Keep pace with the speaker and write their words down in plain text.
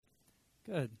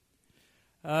Good.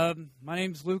 My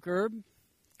name's Luke Erb,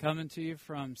 coming to you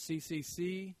from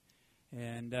CCC,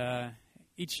 and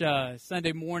each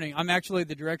Sunday morning, I'm actually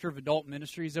the Director of Adult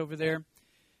Ministries over there,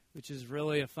 which is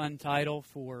really a fun title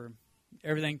for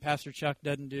everything Pastor Chuck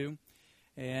doesn't do,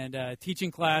 and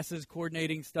teaching classes,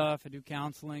 coordinating stuff. I do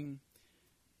counseling,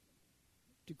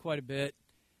 do quite a bit,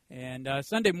 and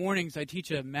Sunday mornings I teach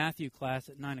a Matthew class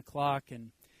at 9 o'clock, and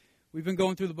we've been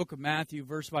going through the book of Matthew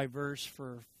verse by verse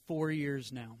for 4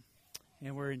 years now,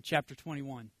 and we're in chapter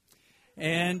 21,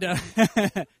 and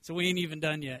so we ain't even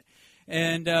done yet.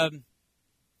 And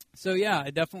so yeah,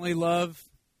 I definitely love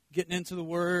getting into the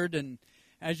Word, and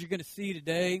as you're going to see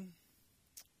today,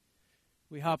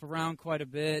 we hop around quite a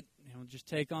bit. Just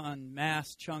take on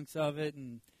mass chunks of it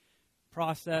and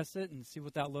process it and see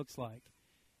what that looks like.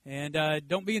 And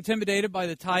don't be intimidated by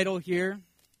the title here.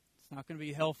 It's not going to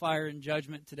be hellfire and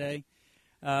judgment today,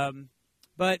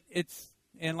 but it's.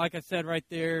 And like I said right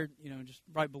there, just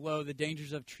right below, the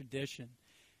dangers of tradition.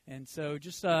 And so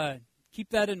just keep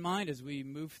that in mind as we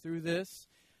move through this.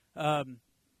 I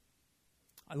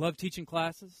love teaching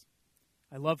classes.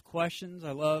 I love questions.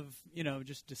 I love,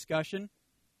 just discussion.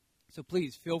 So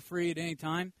please feel free at any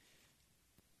time.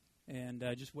 And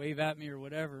just wave at me or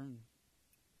whatever. And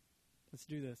let's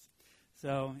do this.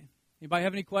 So anybody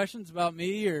have any questions about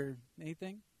me or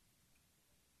anything?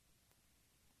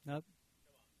 Nope.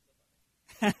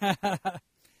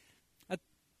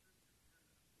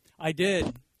 I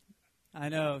did. I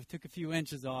know. Took a few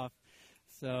inches off.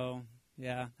 So,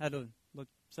 yeah, had to look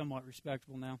somewhat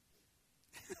respectable now.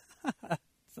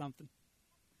 Something.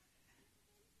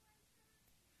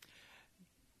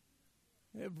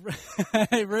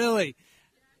 Really?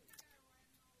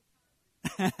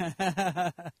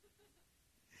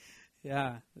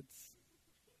 Yeah.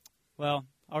 Well,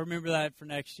 I'll remember that for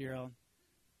next year. I'll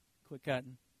quit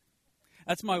cutting.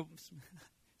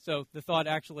 So the thought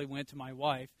actually went to my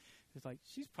wife. It's like,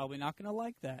 she's probably not going to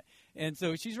like that. And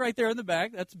so she's right there in the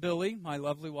back. That's Billy, my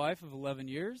lovely wife of 11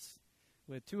 years,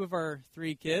 with 2 of our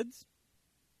 3 kids.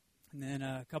 And then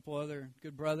a couple other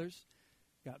good brothers.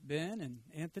 Got Ben and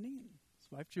Anthony and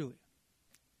his wife Julia.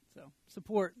 So,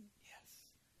 support. Yes.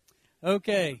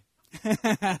 Okay.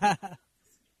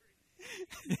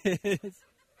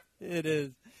 It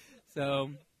is.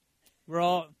 So we're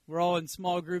all in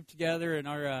small group together, and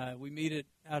we meet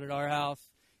out at our house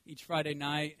each Friday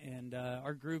night, and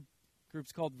our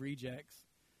group's called Rejects.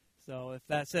 So if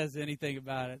that says anything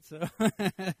about it, so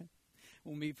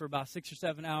we'll meet for about 6 or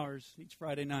 7 hours each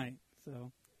Friday night.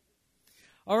 So,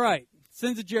 all right,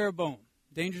 Sins of Jeroboam,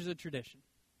 dangers of tradition.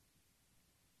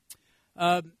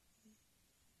 Where'd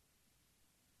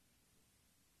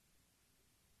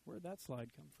that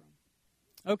slide come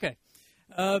from? Okay.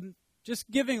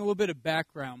 Just giving a little bit of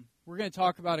background, we're going to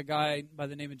talk about a guy by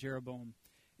the name of Jeroboam.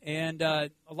 And a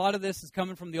lot of this is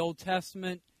coming from the Old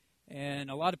Testament,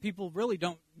 and a lot of people really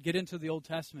don't get into the Old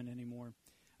Testament anymore.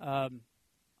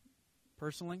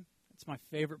 Personally, it's my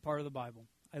favorite part of the Bible.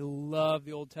 I love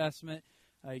the Old Testament.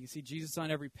 You can see Jesus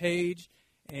on every page,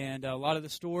 and a lot of the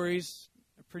stories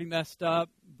are pretty messed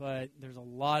up, but there's a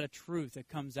lot of truth that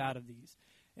comes out of these.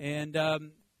 And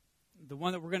the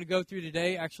one that we're going to go through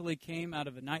today actually came out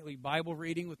of a nightly Bible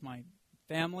reading with my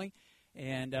family,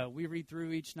 and we read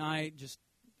through each night just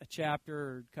a chapter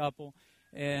or a couple,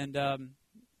 and out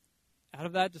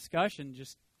of that discussion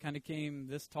just kind of came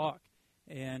this talk,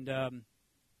 and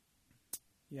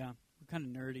yeah, we're kind of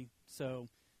nerdy, so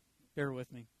bear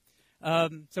with me.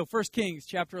 So 1 Kings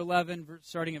chapter 11,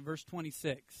 starting at verse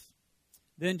 26.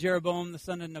 Then Jeroboam, the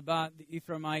son of Nebat, the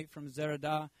Ephraimite from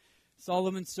Zeradah,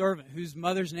 Solomon's servant, whose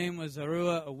mother's name was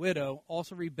Zeruiah, a widow,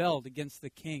 also rebelled against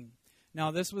the king. Now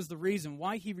this was the reason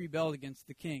why he rebelled against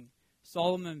the king.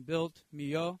 Solomon built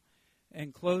Millo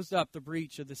and closed up the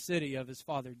breach of the city of his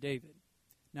father David.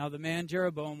 Now the man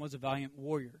Jeroboam was a valiant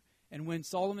warrior, and when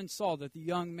Solomon saw that the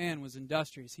young man was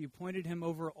industrious, he appointed him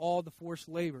over all the forced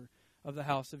labor of the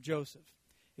house of Joseph.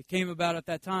 It came about at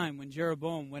that time when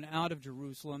Jeroboam went out of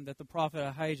Jerusalem that the prophet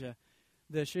Ahijah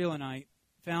the Shilonite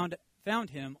found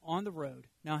him on the road.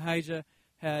 Now Ahijah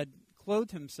had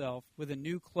clothed himself with a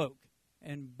new cloak,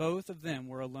 and both of them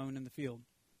were alone in the field.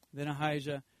 Then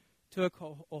Ahijah took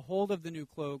a hold of the new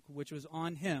cloak which was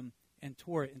on him and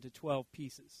tore it into 12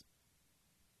 pieces.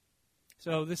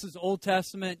 So this is Old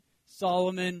Testament,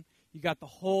 Solomon. You got the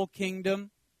whole kingdom,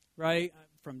 right,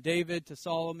 from David to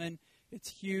Solomon. It's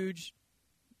huge.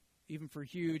 Even for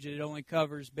huge, it only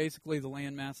covers basically the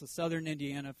landmass of southern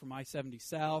Indiana from I-70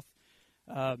 south,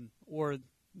 or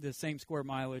the same square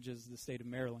mileage as the state of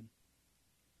Maryland.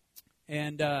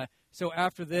 And so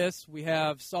after this, we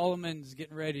have Solomon's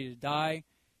getting ready to die,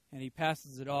 and he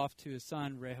passes it off to his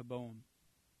son Rehoboam.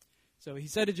 So he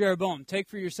said to Jeroboam, take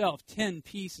for yourself 10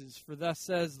 pieces, for thus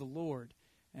says the Lord.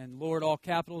 And Lord, all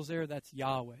capitals there, that's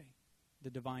Yahweh, the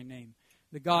divine name.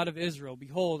 The God of Israel,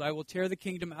 behold, I will tear the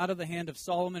kingdom out of the hand of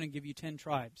Solomon and give you 10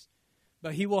 tribes.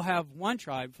 But he will have one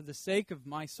tribe for the sake of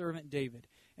my servant David,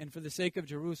 and for the sake of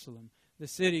Jerusalem, the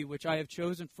city which I have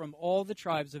chosen from all the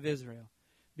tribes of Israel,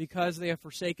 because they have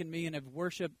forsaken me and have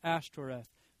worshipped Ashtoreth,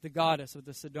 the goddess of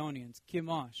the Sidonians,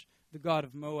 Chemosh, the god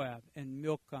of Moab, and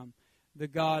Milcom, the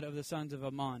god of the sons of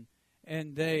Ammon.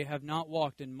 And they have not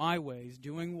walked in my ways,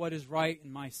 doing what is right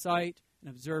in my sight, and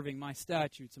observing my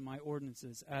statutes and my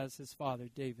ordinances, as his father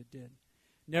David did.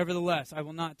 Nevertheless, I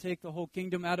will not take the whole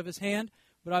kingdom out of his hand,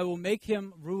 but I will make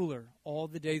him ruler all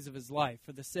the days of his life,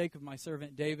 for the sake of my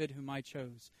servant David, whom I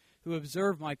chose, who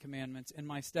observed my commandments and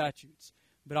my statutes.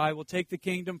 But I will take the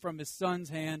kingdom from his son's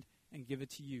hand and give it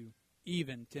to you,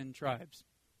 even 10 tribes.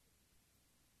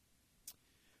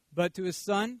 But to his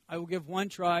son I will give one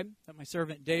tribe, that my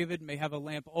servant David may have a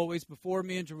lamp always before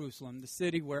me in Jerusalem, the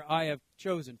city where I have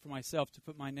chosen for myself to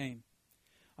put my name.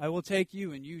 I will take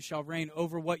you, and you shall reign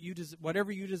over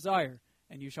whatever you desire,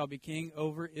 and you shall be king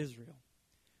over Israel.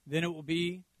 Then it will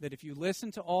be that if you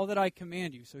listen to all that I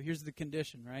command you, so here's the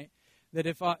condition, right?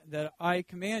 That I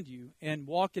command you and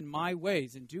walk in my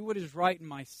ways and do what is right in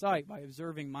my sight by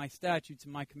observing my statutes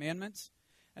and my commandments,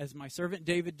 as my servant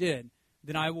David did,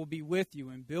 then I will be with you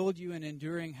and build you an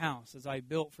enduring house as I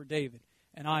built for David,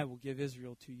 and I will give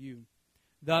Israel to you.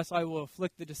 Thus I will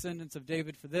afflict the descendants of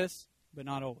David for this, but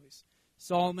not always.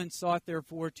 Solomon sought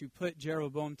therefore to put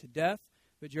Jeroboam to death,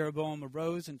 but Jeroboam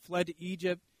arose and fled to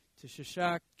Egypt, to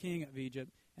Shishak, king of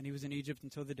Egypt, and he was in Egypt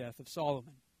until the death of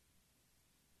Solomon.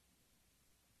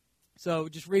 So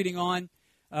just reading on,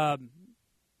 there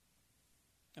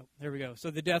we go. So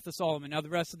the death of Solomon. Now the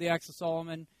rest of the acts of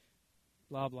Solomon,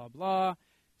 blah, blah, blah.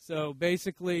 So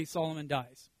basically Solomon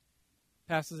dies.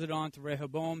 Passes it on to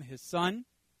Rehoboam, his son.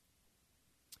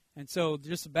 And so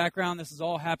just a background, this is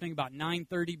all happening about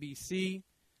 930 BC.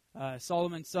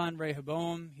 Solomon's son,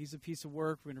 Rehoboam, he's a piece of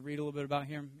work. We're going to read a little bit about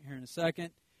him here in a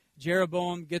second.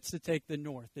 Jeroboam gets to take the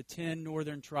north, the 10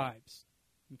 northern tribes.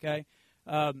 Okay?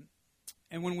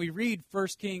 And when we read 1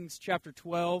 Kings chapter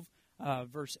 12,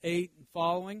 verse 8 and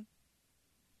following,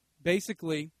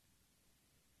 basically,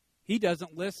 he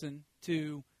doesn't listen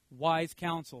to wise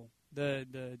counsel,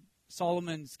 the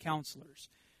Solomon's counselors.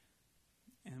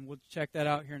 And we'll check that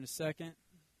out here in a second,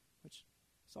 which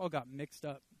it's all got mixed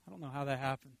up. I don't know how that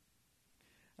happened.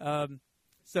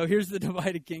 So here's the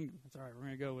divided kingdom. That's all right. We're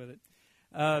going to go with it.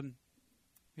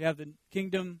 We have the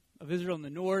kingdom of Israel in the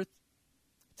north,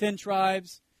 10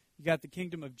 tribes. You got the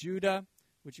kingdom of Judah,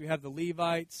 which you have the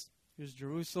Levites. Here's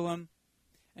Jerusalem.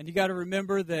 And you got to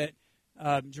remember that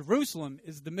Jerusalem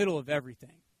is the middle of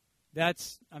everything.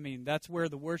 That's where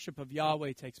the worship of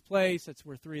Yahweh takes place. That's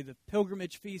where 3 of the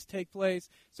pilgrimage feasts take place.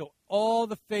 So all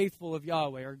the faithful of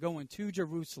Yahweh are going to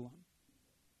Jerusalem.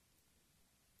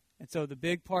 And so the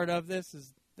big part of this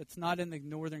is that's not in the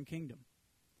northern kingdom.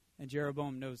 And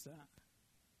Jeroboam knows that.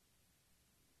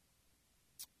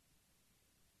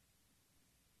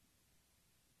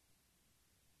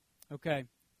 Okay.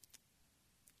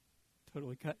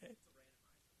 Totally cut it.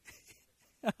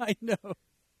 I know.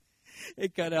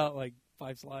 It cut out like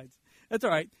 5 slides. That's all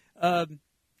right.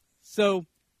 So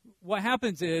what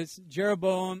happens is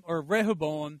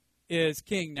Rehoboam is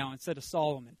king now instead of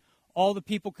Solomon. All the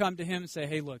people come to him and say,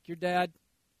 hey, look, your dad,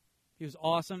 he was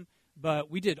awesome,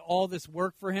 but we did all this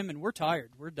work for him and we're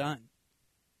tired. We're done.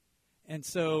 And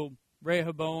so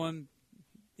Rehoboam,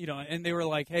 and they were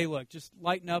like, hey, look, just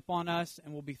lighten up on us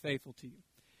and we'll be faithful to you.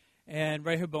 And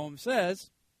Rehoboam says,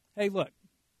 hey, look,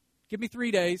 give me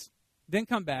 3 days, then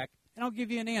come back, and I'll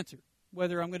give you an answer,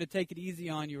 whether I'm going to take it easy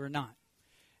on you or not.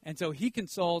 And so he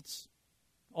consults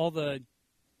all the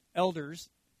elders,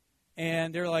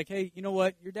 and they're like, hey, you know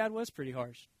what? Your dad was pretty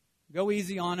harsh. Go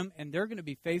easy on him, and they're going to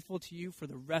be faithful to you for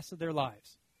the rest of their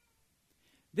lives.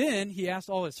 Then he asked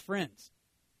all his friends,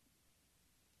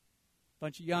 a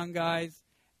bunch of young guys,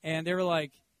 and they were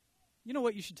like, you know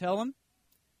what you should tell him?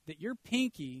 That your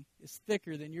pinky is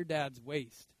thicker than your dad's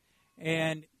waist.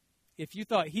 And if you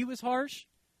thought he was harsh,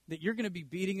 that you're going to be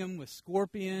beating him with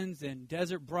scorpions and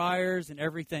desert briars and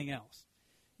everything else.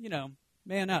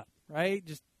 Man up, right?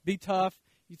 Just be tough.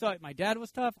 You thought my dad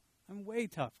was tough? I'm way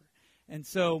tougher. And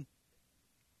so,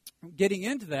 getting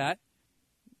into that,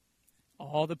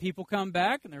 all the people come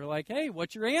back and they're like, hey,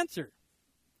 what's your answer?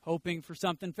 Hoping for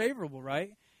something favorable,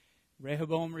 right?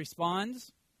 Rehoboam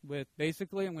responds with,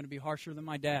 basically, I'm going to be harsher than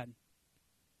my dad.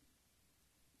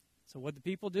 So what the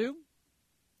people do?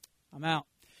 I'm out.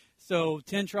 So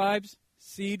 10 tribes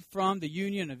seed from the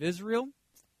union of Israel,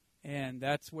 and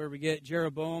that's where we get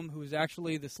Jeroboam, who was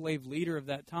actually the slave leader of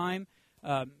that time,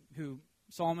 who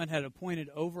Solomon had appointed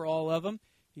over all of them.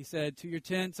 He said, "To your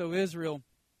tents, O Israel,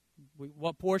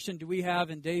 what portion do we have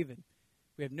in David?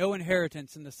 We have no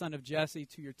inheritance in the son of Jesse.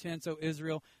 To your tents, O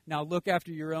Israel. Now look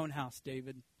after your own house,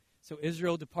 David." So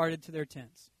Israel departed to their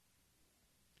tents.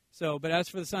 But as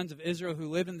for the sons of Israel who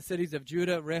lived in the cities of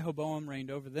Judah, Rehoboam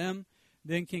reigned over them.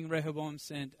 Then King Rehoboam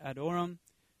sent Adoram,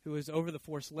 who was over the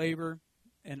forced labor,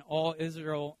 and all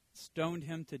Israel stoned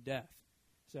him to death.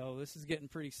 So this is getting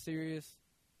pretty serious.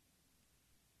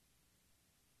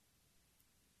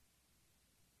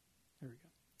 There we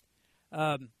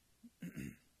go.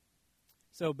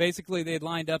 So basically they had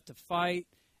lined up to fight,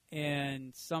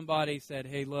 and somebody said,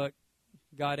 "Hey, look,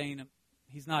 God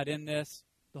he's not in this.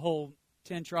 The whole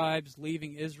 10 tribes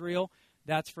leaving Israel,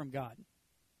 that's from God.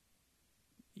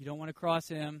 You don't want to cross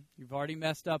him. You've already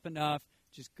messed up enough.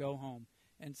 Just go home."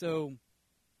 And so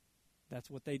that's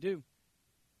what they do.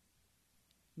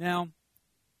 Now,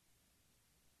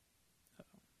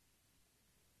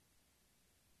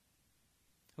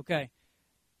 okay.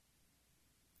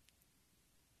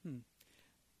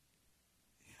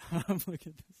 Look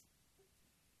at this.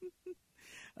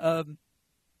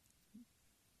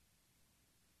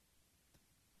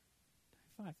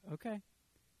 Okay.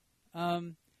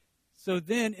 So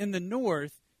then in the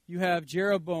north, you have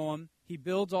Jeroboam. He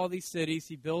builds all these cities.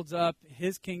 He builds up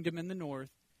his kingdom in the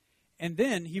north. And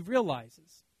then he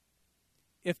realizes,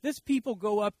 if this people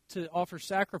go up to offer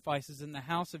sacrifices in the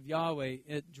house of Yahweh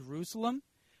at Jerusalem,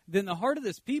 then the heart of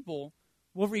this people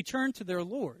will return to their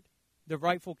Lord, the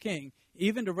rightful king,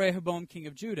 even to Rehoboam, king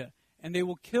of Judah. And they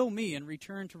will kill me and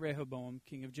return to Rehoboam,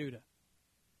 king of Judah.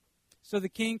 So the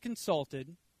king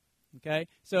consulted. Okay,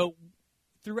 so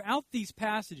throughout these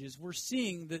passages, we're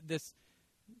seeing this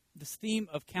theme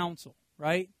of counsel,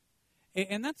 right?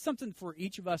 And that's something for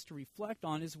each of us to reflect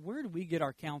on, is where do we get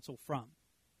our counsel from?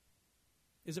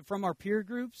 Is it from our peer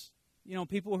groups?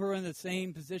 People who are in the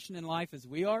same position in life as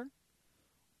we are?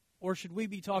 Or should we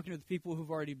be talking to the people who've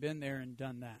already been there and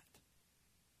done that?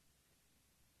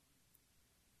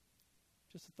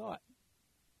 Just a thought.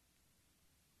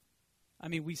 I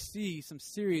mean, we see some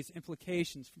serious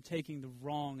implications from taking the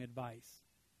wrong advice.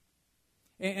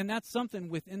 And that's something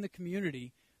within the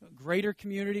community, a greater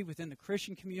community, within the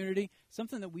Christian community,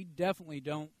 something that we definitely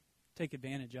don't take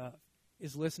advantage of,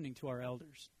 is listening to our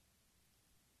elders.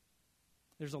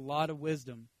 There's a lot of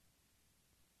wisdom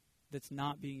that's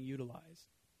not being utilized.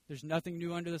 There's nothing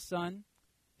new under the sun.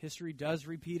 History does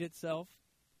repeat itself,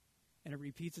 and it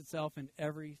repeats itself in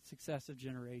every successive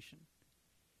generation.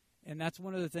 And that's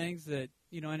one of the things that,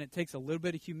 and it takes a little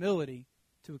bit of humility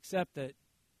to accept that,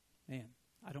 man,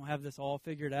 I don't have this all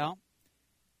figured out.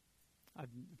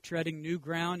 I'm treading new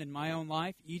ground in my own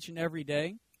life each and every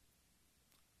day.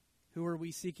 Who are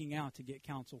we seeking out to get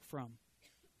counsel from?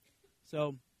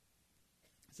 So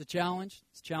it's a challenge.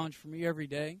 It's a challenge for me every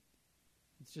day.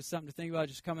 It's just something to think about,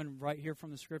 just coming right here from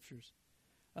the Scriptures.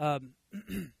 Does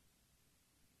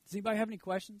anybody have any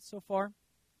questions so far?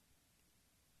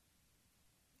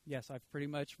 Yes, I've pretty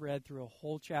much read through a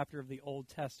whole chapter of the Old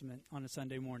Testament on a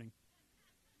Sunday morning.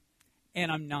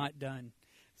 And I'm not done.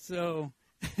 So,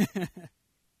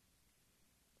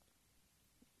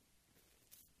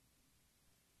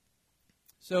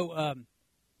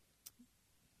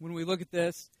 when we look at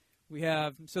this, we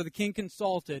have, so the king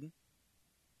consulted.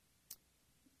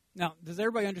 Now, does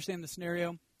everybody understand the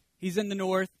scenario? He's in the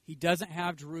north. He doesn't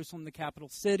have Jerusalem, the capital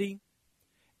city.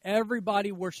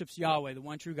 Everybody worships Yahweh, the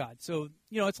one true God. So,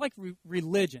 it's like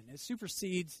religion. It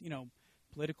supersedes,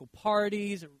 political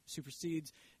parties. It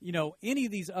supersedes, any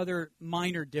of these other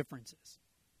minor differences.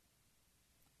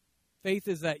 Faith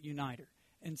is that uniter.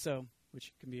 And so,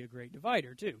 which can be a great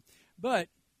divider too. But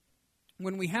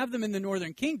when we have them in the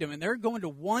northern kingdom and they're going to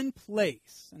one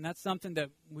place, and that's something that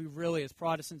we really as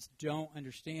Protestants don't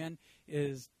understand,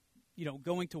 is,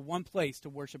 going to one place to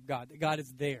worship God, that God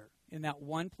is there in that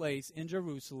one place in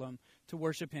Jerusalem to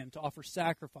worship him, to offer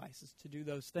sacrifices, to do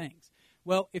those things.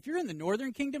 Well, if you're in the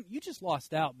northern kingdom, you just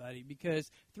lost out, buddy,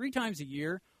 because 3 times a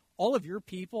year, all of your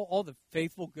people, all the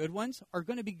faithful good ones, are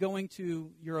going to be going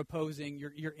to your opposing,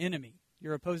 your enemy,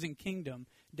 your opposing kingdom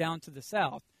down to the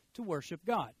south to worship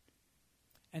God.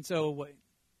 And so what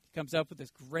he comes up with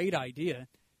this great idea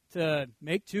to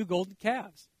make 2 golden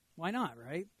calves. Why not,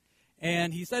 right?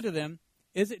 And he said to them,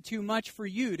 "Is it too much for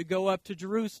you to go up to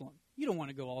Jerusalem? You don't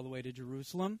want to go all the way to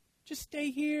Jerusalem. Just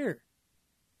stay here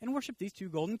and worship these 2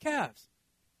 golden calves."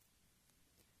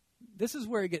 This is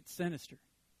where it gets sinister.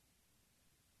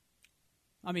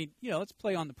 I mean, let's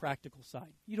play on the practical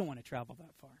side. You don't want to travel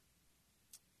that far.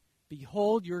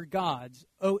 Behold your gods,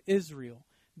 O Israel,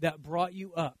 that brought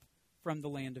you up from the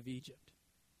land of Egypt.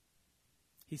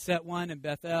 He set one in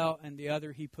Bethel, and the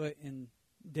other he put in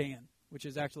Dan, which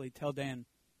is actually Tel Dan.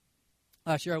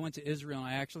 Last year I went to Israel, and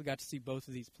I actually got to see both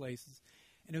of these places.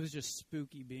 And it was just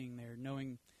spooky being there,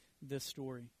 knowing this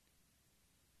story.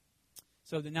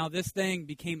 So now this thing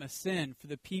became a sin, for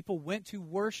the people went to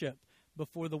worship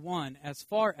before the one as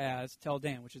far as Tel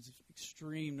Dan, which is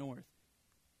extreme north.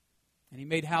 And he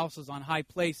made houses on high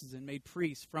places and made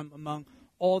priests from among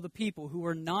all the people who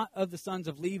were not of the sons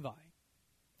of Levi.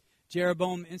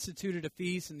 Jeroboam instituted a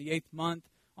feast in the 8th month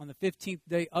on the 15th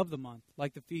day of the month,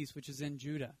 like the feast which is in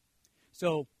Judah.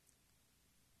 So,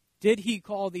 did he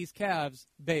call these calves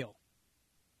Baal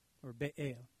or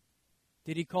Baal?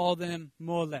 Did he call them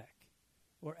Molech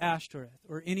or Ashtoreth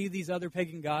or any of these other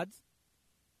pagan gods?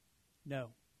 No.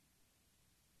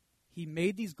 He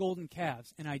made these golden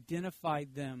calves and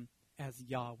identified them as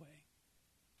Yahweh.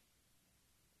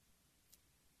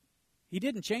 He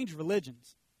didn't change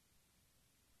religions.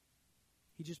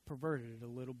 He just perverted it a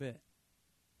little bit.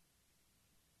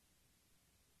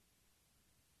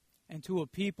 And to a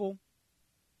people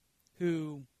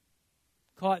who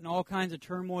caught in all kinds of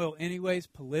turmoil anyways,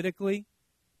 politically,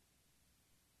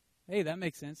 hey, that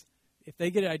makes sense. If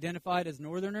they get identified as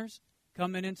Northerners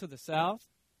coming into the South,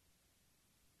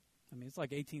 I mean, it's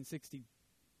like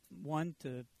 1861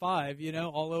 to 5,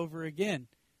 all over again.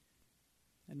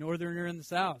 A Northerner in the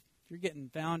South. If you're getting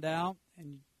found out, and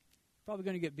you're probably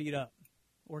going to get beat up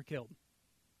or killed.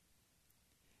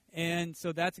 And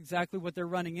so that's exactly what they're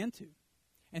running into.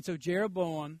 And so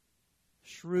Jeroboam,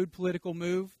 shrewd political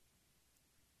move,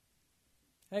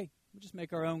 hey, we'll just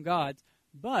make our own gods,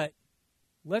 but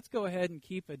let's go ahead and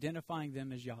keep identifying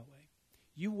them as Yahweh.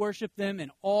 You worship them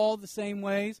in all the same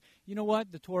ways. You know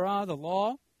what? The Torah, the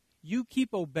law, you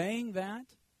keep obeying that,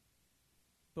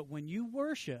 but when you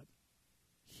worship,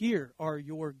 here are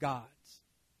your gods.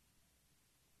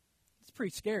 It's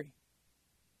pretty scary.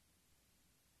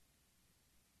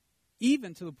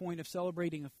 Even to the point of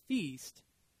celebrating a feast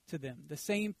to them. The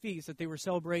same feast that they were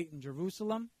celebrating in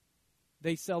Jerusalem,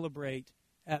 they celebrate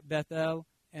at Bethel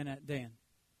and at Dan.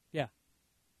 Yeah.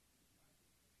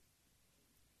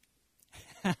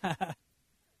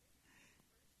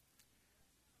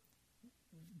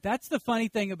 That's the funny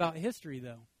thing about history,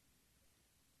 though.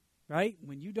 Right?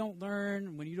 When you don't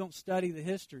learn, when you don't study the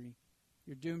history,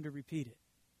 you're doomed to repeat it.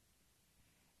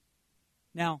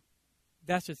 Now,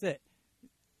 that's just it.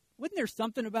 Wasn't there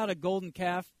something about a golden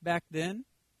calf back then?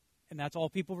 And that's all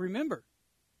people remember.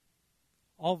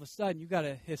 All of a sudden, you got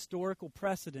a historical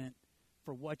precedent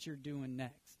for what you're doing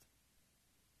next.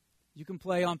 You can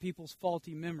play on people's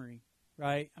faulty memory,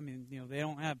 right? I mean, they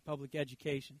don't have public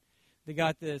education. They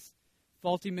got this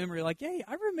faulty memory like, hey,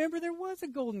 I remember there was a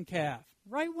golden calf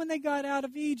right when they got out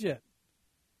of Egypt.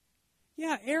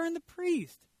 Yeah, Aaron the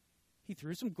priest. He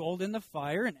threw some gold in the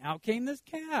fire and out came this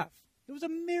calf. It was a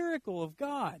miracle of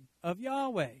God, of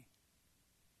Yahweh.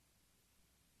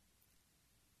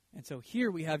 And so here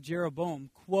we have Jeroboam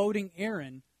quoting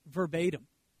Aaron verbatim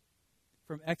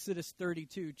from Exodus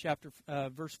 32,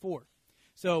 verse 4.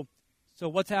 So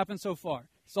what's happened so far?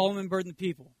 Solomon burdened the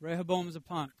people. Rehoboam is a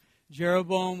punk.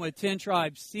 Jeroboam with 10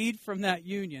 tribes, seed from that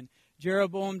union.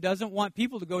 Jeroboam doesn't want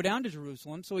people to go down to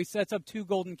Jerusalem, so he sets up 2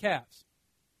 golden calves.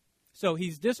 So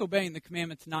he's disobeying the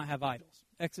commandment to not have idols.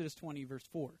 Exodus 20, verse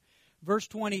 4. Verse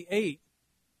 28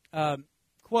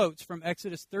 quotes from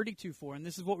Exodus 32:4, and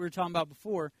this is what we were talking about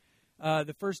before,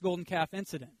 the first golden calf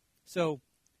incident. So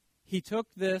he took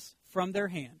this from their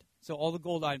hand, so all the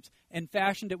gold items, and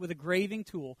fashioned it with a graving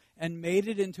tool and made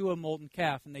it into a molten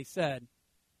calf. And they said,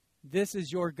 "This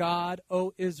is your God,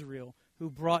 O Israel, who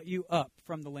brought you up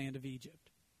from the land of Egypt."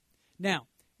 Now,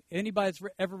 anybody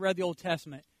that's ever read the Old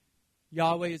Testament,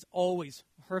 Yahweh is always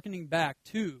hearkening back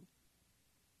to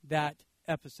that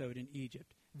episode in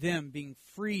Egypt, them being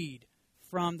freed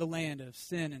from the land of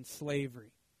sin and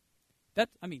slavery.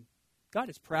 God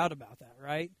is proud about that,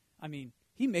 right?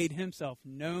 He made himself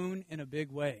known in a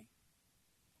big way.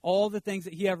 All the things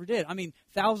that he ever did.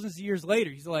 Thousands of years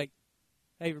later, he's like,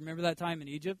 hey, remember that time in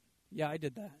Egypt? Yeah, I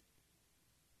did that.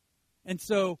 And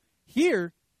so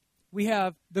here we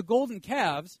have the golden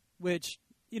calves, which,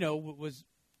 was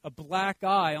a black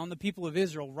eye on the people of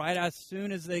Israel right as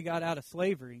soon as they got out of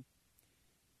slavery,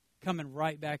 coming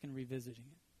right back and revisiting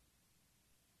it.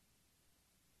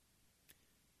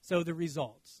 So the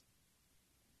results.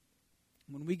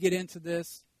 When we get into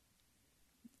this,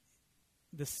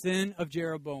 the sin of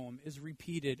Jeroboam is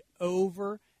repeated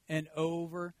over and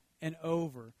over and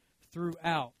over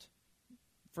throughout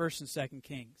 1st and 2nd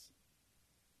Kings.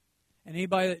 And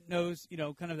anybody that knows,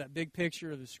 kind of that big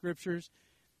picture of the Scriptures,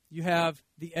 you have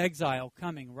the exile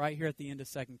coming right here at the end of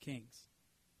 2 Kings.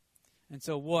 And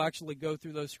so we'll actually go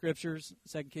through those Scriptures,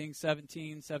 2 Kings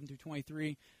 17, 7 through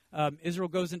 23. Israel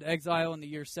goes into exile in the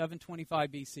year 725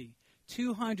 BC.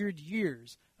 200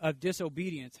 years of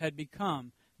disobedience had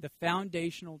become the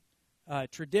foundational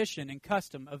tradition and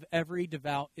custom of every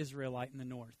devout Israelite in the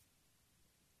north.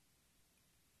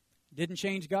 Didn't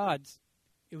change God's.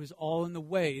 It was all in the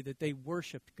way that they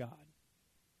worshiped God.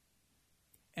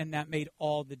 And that made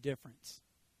all the difference.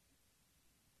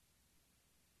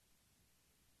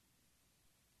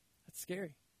 That's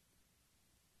scary.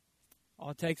 All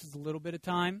it takes is a little bit of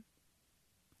time,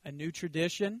 a new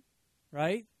tradition,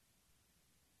 right?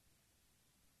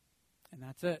 And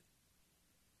that's it.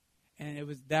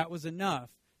 And that was enough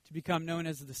to become known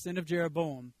as the Sin of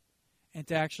Jeroboam and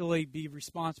to actually be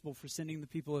responsible for sending the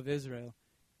people of Israel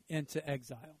into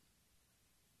exile.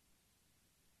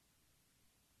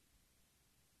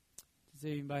 Does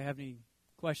anybody have any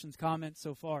questions, comments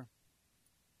so far?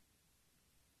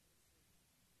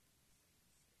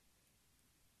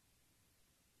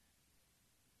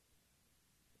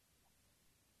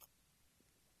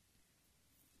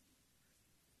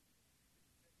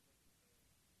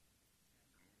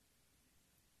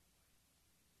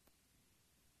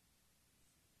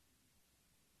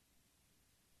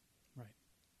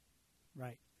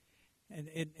 Right.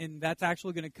 And that's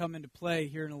actually going to come into play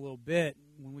here in a little bit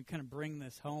when we kind of bring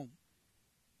this home.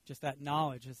 Just that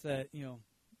knowledge. It's that,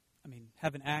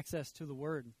 having access to the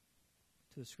Word,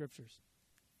 to the Scriptures.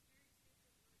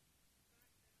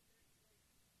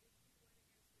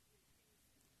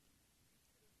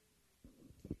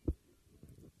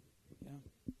 Yeah.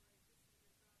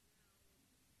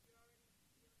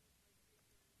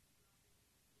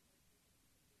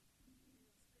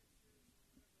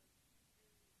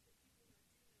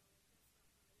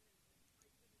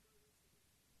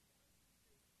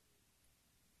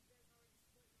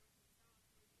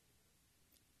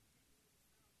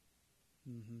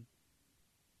 Mm-hmm.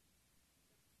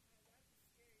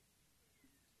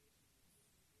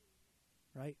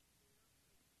 Right.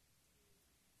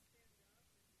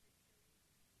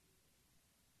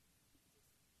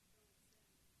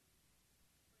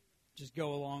 Just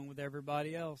go along with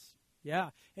everybody else.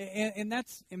 Yeah. And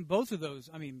that's in both of those.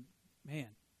 Man,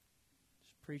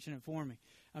 just preaching it for me.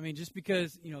 Just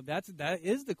because, that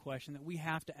is the question that we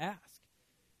have to ask.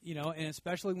 And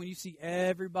especially when you see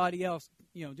everybody else,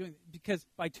 doing, because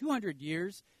by 200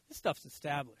 years, this stuff's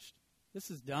established.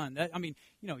 This is done.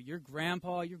 Your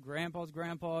grandpa, your grandpa's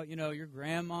grandpa, your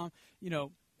grandma,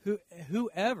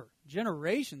 whoever,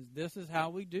 generations, this is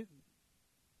how we do.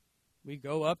 We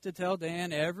go up to Tel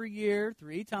Dan every year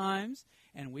 3 times,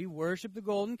 and we worship the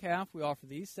golden calf. We offer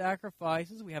these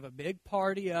sacrifices. We have a big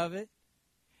party of it,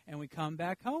 and we come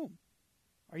back home.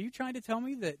 Are you trying to tell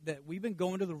me that we've been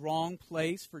going to the wrong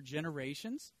place for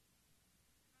generations?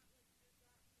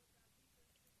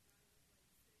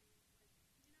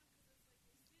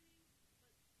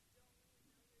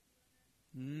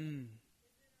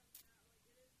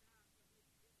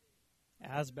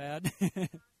 As bad.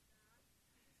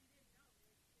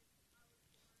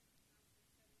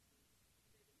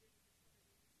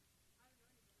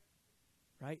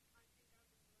 Right?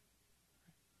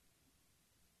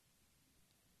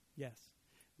 Yes.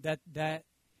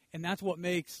 And that's what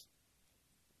makes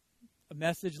a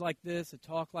message like this, a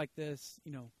talk like this,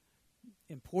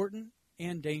 important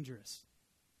and dangerous.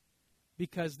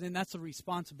 Because then that's a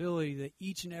responsibility that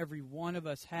each and every one of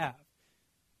us have.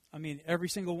 Every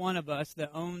single one of us that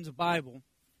owns a Bible,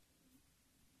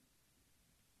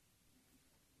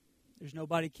 there's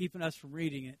nobody keeping us from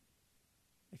reading it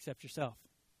except yourself.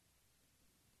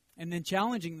 And then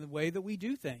challenging the way that we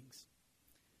do things.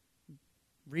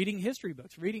 Reading history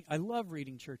books. I love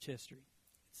reading church history.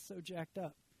 It's so jacked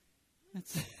up.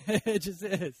 It just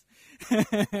is.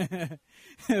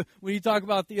 When you talk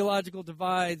about theological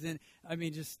divides and,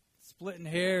 just splitting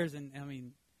hairs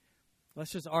and,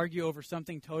 let's just argue over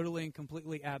something totally and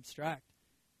completely abstract.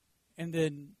 And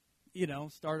then,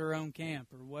 start our own camp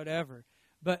or whatever.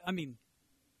 But,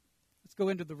 let's go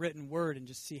into the written word and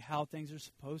just see how things are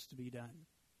supposed to be done.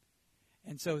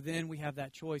 And so then we have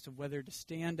that choice of whether to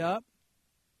stand up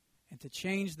and to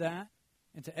change that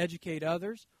and to educate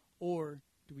others, or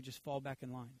do we just fall back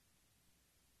in line?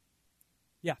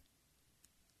 Yeah.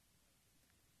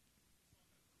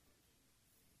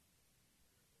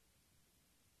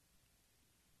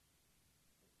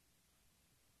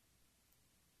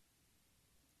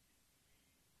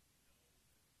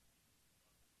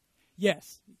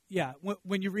 Yes. Yeah.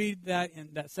 When you read that in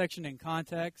that section in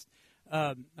context,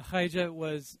 Ahijah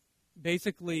was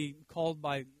basically called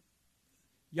by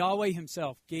Yahweh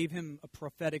himself, gave him a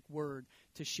prophetic word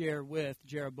to share with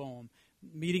Jeroboam,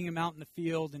 meeting him out in the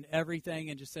field and everything,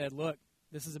 and just said, look,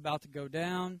 this is about to go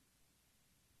down.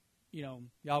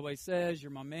 Yahweh says,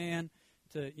 you're my man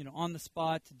to, on the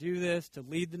spot to do this, to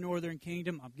lead the northern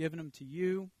kingdom. I'm giving them to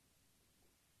you.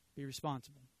 Be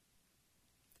responsible.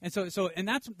 And and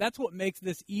that's what makes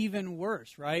this even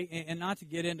worse, right? And not to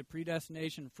get into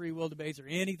predestination, free will debates, or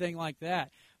anything like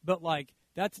that, but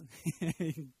that's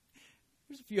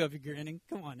there's a few of you grinning.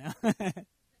 Come on now,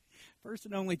 first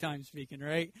and only time speaking,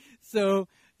 right? So,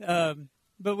 but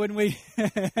when we,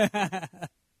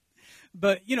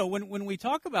 when we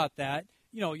talk about that,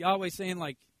 Yahweh's saying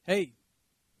hey,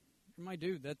 you're my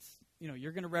dude. That's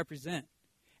you're going to represent,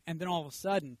 and then all of a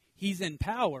sudden he's in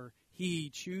power.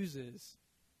 He chooses.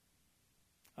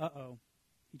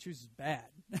 He chooses bad.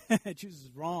 He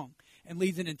chooses wrong and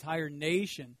leads an entire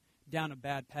nation down a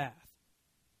bad path.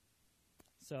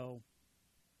 So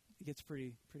it gets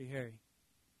pretty hairy.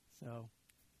 So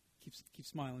keep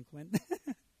smiling, Quinn.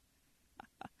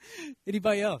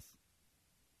 Anybody else?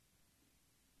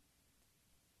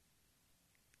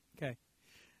 Okay.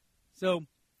 So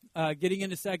getting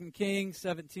into 2 Kings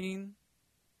 17.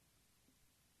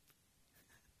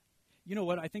 You know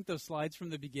what? I think those slides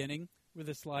from the beginning were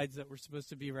the slides that were supposed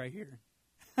to be right here.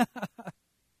 I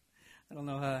don't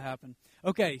know how that happened.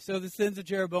 Okay, so the sins of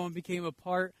Jeroboam became a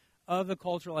part of the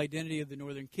cultural identity of the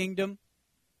northern kingdom.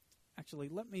 Actually,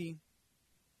 let me...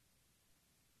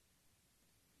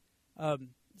 2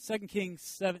 Kings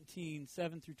 17,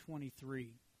 7 through 23.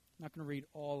 I'm not going to read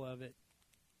all of it.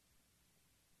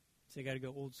 So I got to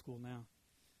go old school now.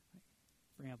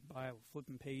 Bring out the Bible,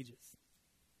 flipping pages.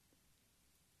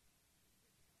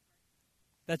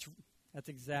 That's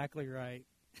exactly right.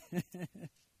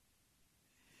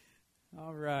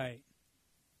 All right.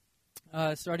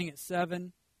 Starting at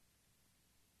 7.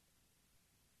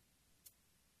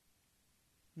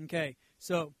 Okay,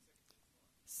 so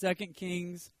 2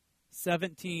 Kings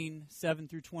 17, 7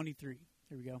 through 23.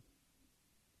 Here we go.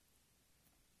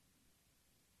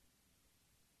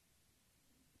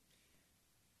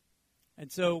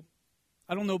 And so,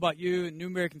 I don't know about you, in New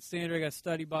American Standard, I got a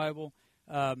study Bible.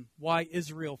 Why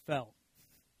Israel fell.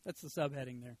 That's the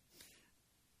subheading there.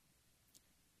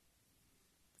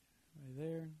 Right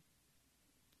there.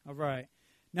 All right.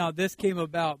 Now, this came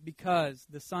about because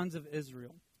the sons of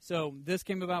Israel. So, this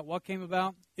came about, what came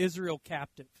about? Israel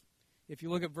captive. If you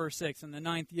look at verse 6, in the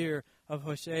 9th year of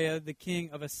Hoshea, the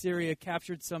king of Assyria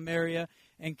captured Samaria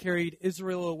and carried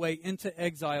Israel away into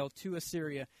exile to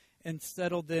Assyria and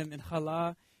settled them in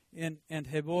Halah and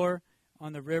Hebor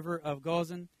on the river of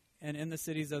Gozan and in the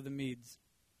cities of the Medes.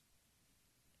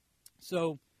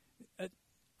 So,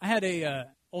 I had a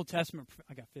Old Testament.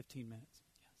 I got 15 minutes.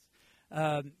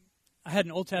 Yes. I had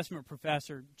an Old Testament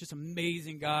professor, just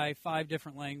amazing guy, 5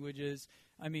 different languages.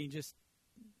 I mean, just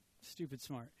stupid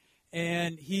smart.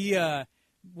 And he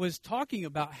was talking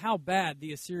about how bad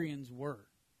the Assyrians were.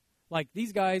 Like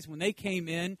these guys, when they came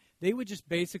in, they would just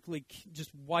basically just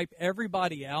wipe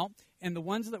everybody out, and the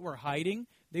ones that were hiding,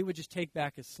 they would just take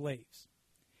back as slaves.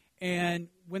 And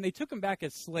when they took them back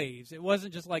as slaves, it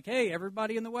wasn't just like, hey,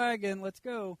 everybody in the wagon, let's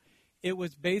go. It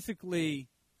was basically,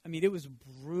 it was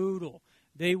brutal.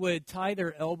 They would tie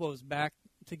their elbows back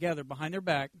together behind their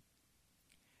back,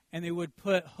 and they would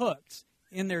put hooks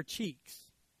in their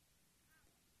cheeks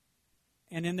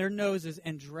and in their noses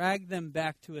and drag them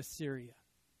back to Assyria.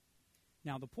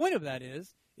 Now, the point of that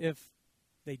is, if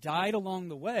they died along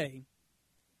the way,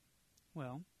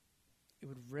 well, it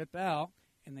would rip out,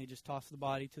 and they just toss the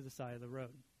body to the side of the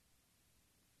road.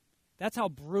 That's how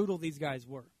brutal these guys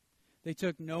were. They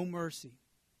took no mercy.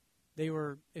 They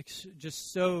were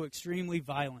just so extremely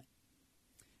violent.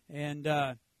 And,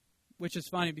 which is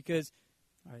funny because,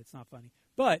 all right, it's not funny,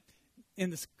 but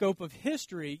in the scope of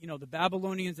history, the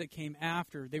Babylonians that came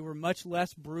after, they were much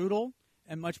less brutal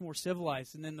and much more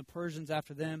civilized, and then the Persians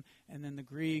after them, and then the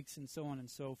Greeks, and so on and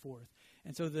so forth.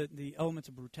 And so the elements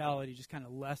of brutality just kind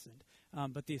of lessened.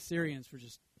 But the Assyrians were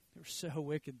so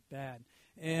wicked bad.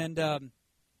 And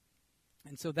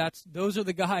so those are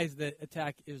the guys that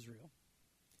attack Israel.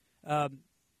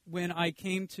 When I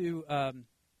came to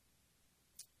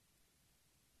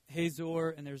Hazor,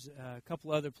 and there's a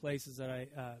couple other places that I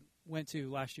went to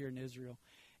last year in Israel,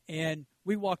 and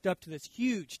we walked up to this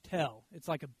huge tell. It's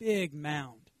like a big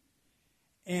mound.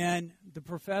 And the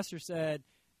professor said,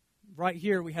 right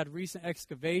here we had recent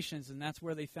excavations, and that's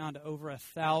where they found over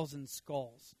 1,000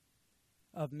 skulls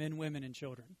of men, women, and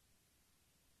children.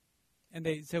 And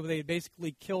they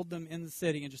basically killed them in the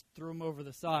city and just threw them over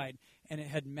the side, and it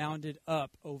had mounded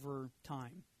up over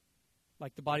time.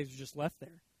 Like the bodies were just left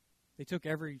there. They took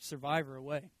every survivor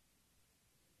away.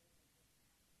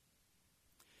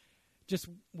 Just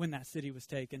when that city was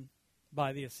taken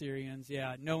by the Assyrians,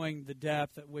 knowing the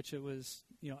depth at which it was,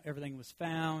 everything was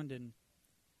found, and,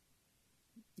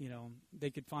 they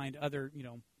could find other,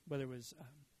 whether it was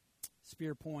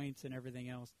spear points and everything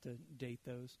else to date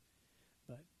those.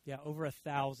 But, over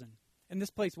 1,000. And this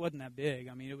place wasn't that big.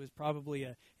 I mean, it was probably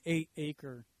a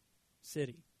 8-acre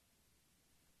city.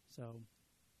 So,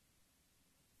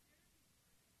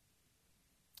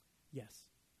 yes.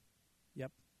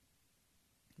 Yep.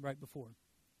 Right before.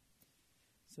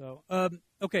 So,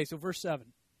 so verse 7.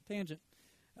 Tangent.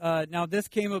 Now this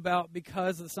came about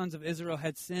because the sons of Israel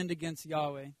had sinned against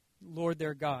Yahweh, Lord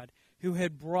their God, who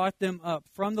had brought them up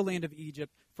from the land of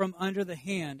Egypt, from under the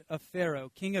hand of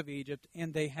Pharaoh, king of Egypt,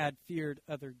 and they had feared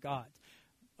other gods.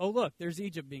 Oh, look, there's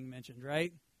Egypt being mentioned,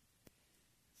 right?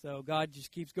 So God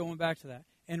just keeps going back to that.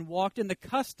 And walked in the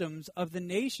customs of the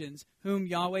nations whom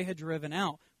Yahweh had driven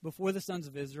out before the sons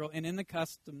of Israel, and in the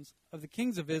customs of the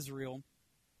kings of Israel,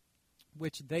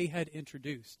 which they had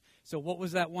introduced. So what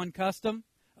was that one custom?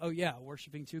 Oh yeah,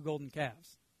 worshiping 2 golden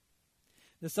calves.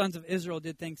 The sons of Israel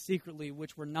did things secretly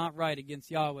which were not right against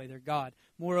Yahweh their God.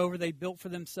 Moreover, they built for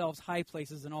themselves high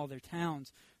places in all their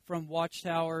towns, from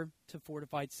watchtower to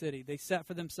fortified city. They set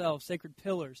for themselves sacred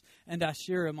pillars and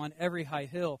asherim on every high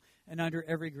hill and under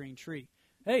every green tree.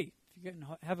 Hey, if you can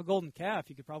have a golden calf,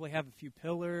 you could probably have a few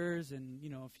pillars and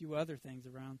a few other things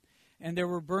around. And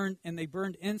they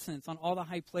burned incense on all the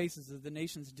high places as the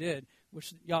nations did,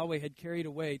 which Yahweh had carried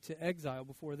away to exile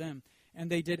before them. And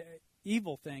they did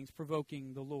evil things,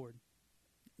 provoking the Lord,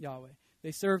 Yahweh.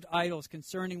 They served idols,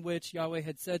 concerning which Yahweh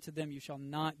had said to them, "You shall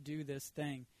not do this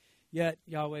thing." Yet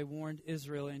Yahweh warned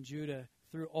Israel and Judah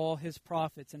through all his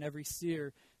prophets and every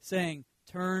seer, saying,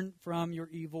 "Turn from your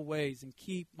evil ways and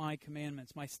keep my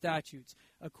commandments, my statutes,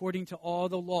 according to all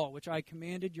the law which I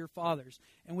commanded your fathers,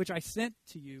 and which I sent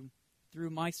to you through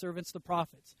my servants the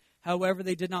prophets." However,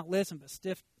 they did not listen, but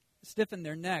stiffened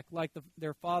their neck like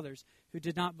their fathers, who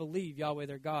did not believe Yahweh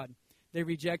their God. They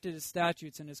rejected his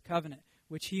statutes and his covenant,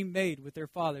 which he made with their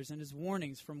fathers, and his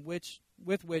warnings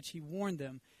with which he warned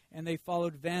them, and they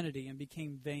followed vanity and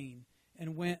became vain,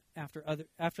 and went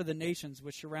after the nations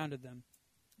which surrounded them,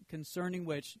 concerning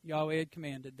which Yahweh had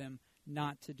commanded them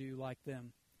not to do like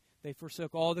them. They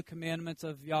forsook all the commandments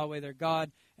of Yahweh their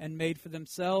God, and made for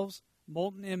themselves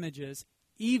molten images,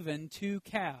 even 2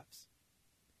 calves.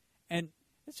 And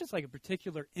it's just like a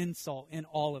particular insult in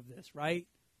all of this, right?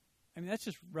 I mean, that's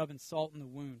just rubbing salt in the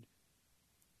wound.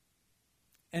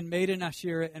 And made an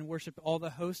Asherah and worshipped all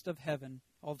the host of heaven,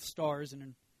 all the stars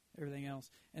and everything else,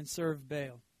 and served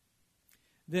Baal.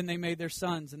 Then they made their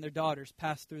sons and their daughters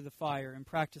pass through the fire, and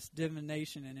practiced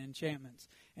divination and enchantments,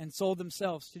 and sold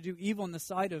themselves to do evil in the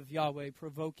sight of Yahweh,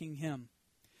 provoking him.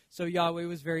 So Yahweh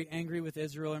was very angry with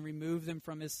Israel and removed them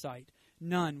from his sight.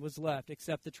 None was left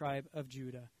except the tribe of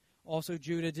Judah. Also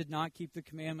Judah did not keep the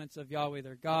commandments of Yahweh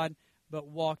their God, but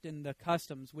walked in the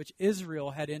customs which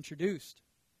Israel had introduced.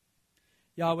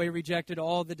 Yahweh rejected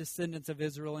all the descendants of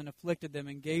Israel and afflicted them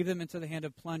and gave them into the hand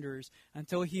of plunderers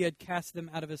until he had cast them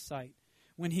out of his sight.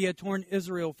 When he had torn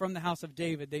Israel from the house of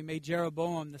David, they made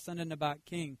Jeroboam the son of Nebat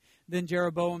king. Then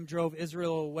Jeroboam drove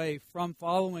Israel away from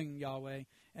following Yahweh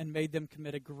and made them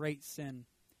commit a great sin.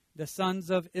 The sons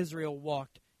of Israel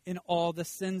walked in all the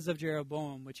sins of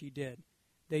Jeroboam which he did.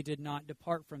 They did not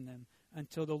depart from them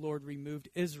until the Lord removed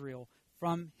Israel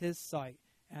from his sight,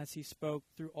 as he spoke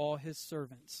through all his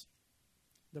servants,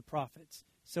 the prophets.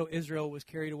 So Israel was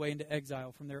carried away into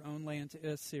exile from their own land to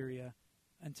Assyria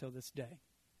until this day.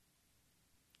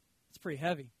 It's pretty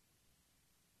heavy.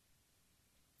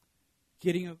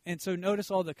 And so notice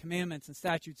all the commandments and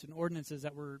statutes and ordinances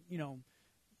that were,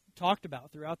 talked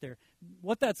about throughout there.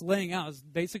 What that's laying out is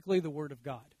basically the Word of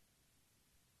God.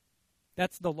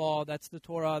 That's the law. That's the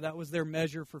Torah. That was their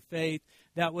measure for faith.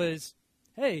 That was,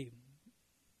 hey,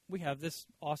 we have this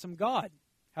awesome God.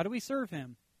 How do we serve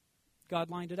him? God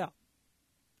lined it out.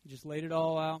 He just laid it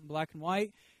all out in black and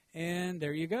white, and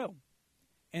there you go.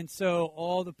 And so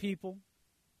all the people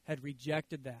had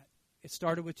rejected that. It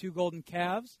started with 2 golden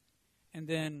calves, and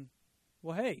then,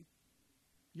 well, hey,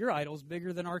 your idol's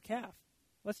bigger than our calf.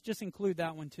 Let's just include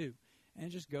that one too. And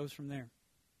it just goes from there.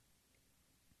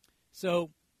 So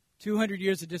 200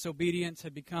 years of disobedience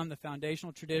had become the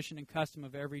foundational tradition and custom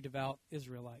of every devout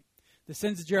Israelite. The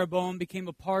sins of Jeroboam became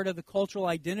a part of the cultural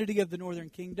identity of the northern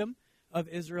kingdom of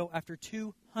Israel after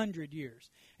 200 years.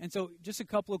 And so just a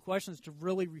couple of questions to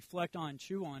really reflect on,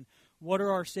 chew on. What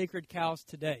are our sacred cows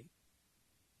today?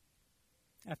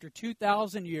 After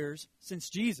 2,000 years since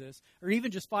Jesus, or even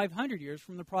just 500 years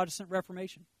from the Protestant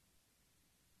Reformation.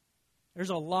 There's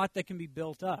a lot that can be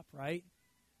built up, right?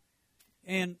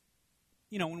 And,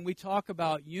 when we talk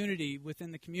about unity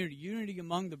within the community, unity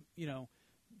among the,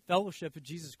 fellowship of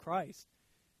Jesus Christ,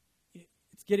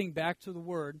 it's getting back to the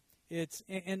Word.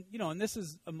 And this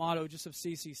is a motto just of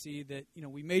CCC that,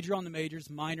 we major on the majors,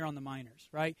 minor on the minors,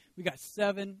 right? We got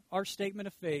 7, our statement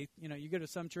of faith, you go to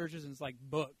some churches and it's like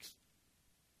books.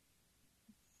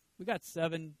 We got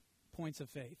 7 points of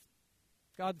faith.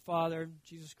 God the Father,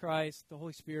 Jesus Christ, the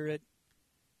Holy Spirit,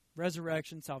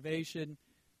 resurrection, salvation,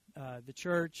 the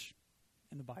church,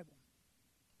 and the Bible.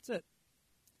 That's it.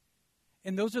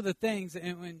 And those are the things,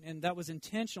 and that was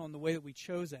intentional in the way that we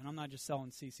chose that. And I'm not just selling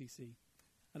CCC.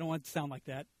 I don't want it to sound like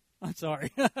that. I'm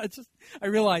sorry. I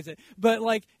realize it. But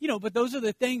but those are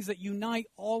the things that unite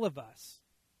all of us.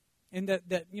 And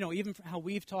that even how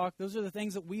we've talked, those are the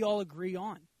things that we all agree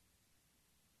on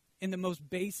in the most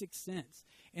basic sense.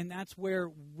 And that is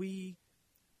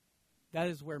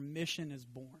where mission is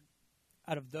born,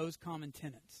 out of those common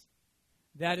tenets.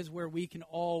 That is where we can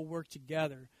all work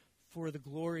together for the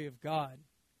glory of God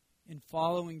in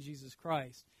following Jesus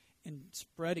Christ and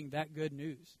spreading that good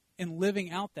news and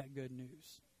living out that good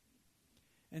news.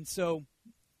 And so,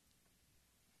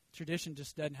 tradition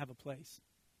just doesn't have a place.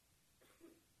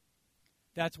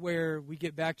 That's where we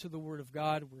get back to the Word of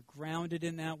God. We're grounded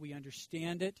in that. We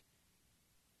understand it.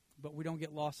 But we don't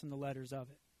get lost in the letters of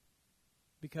it.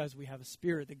 Because we have a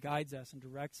Spirit that guides us and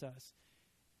directs us.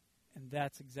 And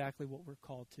that's exactly what we're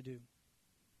called to do.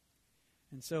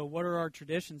 And so, what are our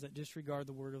traditions that disregard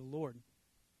the Word of the Lord?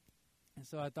 And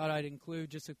so I thought I'd include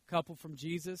just a couple from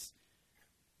Jesus,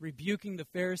 rebuking the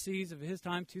Pharisees of his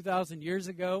time 2,000 years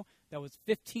ago. That was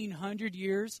 1,500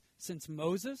 years since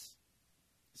Moses.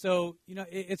 So,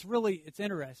 it's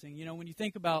interesting. When you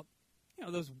think about,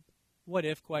 those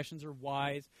what-if questions or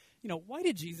whys, why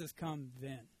did Jesus come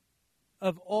then?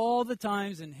 Of all the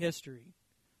times in history,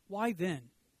 why then?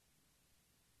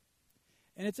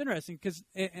 And it's interesting because,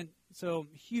 so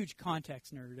huge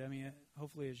context nerd. I mean,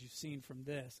 hopefully as you've seen from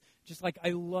this, just like I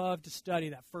love to study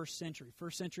that first century,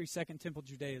 Second Temple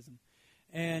Judaism.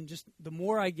 And just the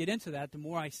more I get into that, the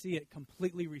more I see it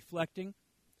completely reflecting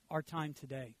our time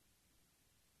today.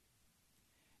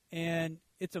 And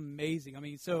it's amazing. I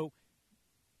mean, so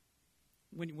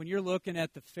when you're looking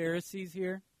at the Pharisees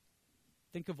here,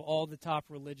 think of all the top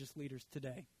religious leaders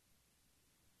today.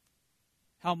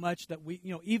 How much that we,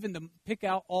 even pick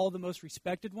out all the most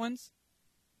respected ones,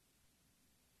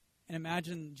 and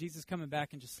imagine Jesus coming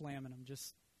back and just slamming them.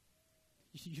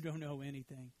 You don't know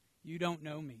anything. You don't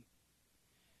know me.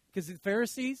 Because the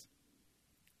Pharisees,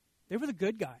 they were the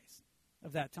good guys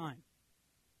of that time.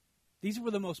 These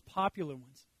were the most popular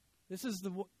ones.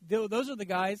 Those are the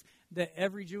guys that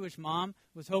every Jewish mom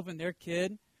was hoping their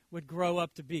kid would grow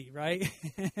up to be, right?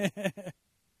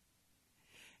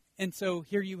 And so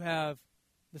here you have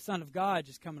the Son of God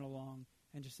just coming along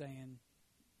and just saying,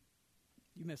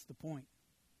 you missed the point.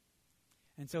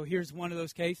 And so here's one of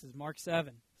those cases, Mark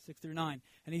 7, 6 through 9.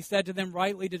 And he said to them,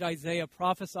 rightly did Isaiah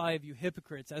prophesy of you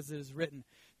hypocrites, as it is written,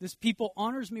 this people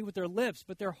honors me with their lips,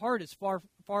 but their heart is far,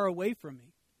 far away from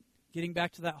me. Getting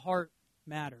back to that heart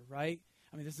matter, right?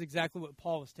 I mean, this is exactly what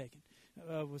Paul was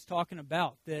talking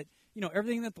about, that,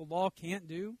 everything that the law can't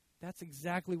do, that's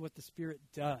exactly what the Spirit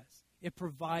does. It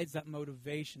provides that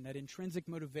motivation, that intrinsic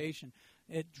motivation.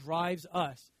 It drives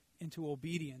us into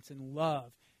obedience and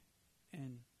love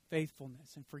and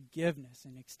faithfulness and forgiveness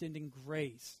and extending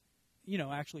grace.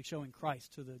 Actually showing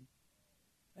Christ to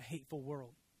a hateful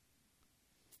world.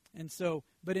 And so,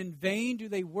 but in vain do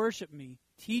they worship me,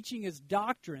 teaching as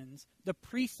doctrines the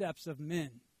precepts of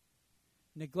men.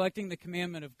 Neglecting the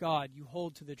commandment of God, you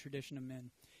hold to the tradition of men.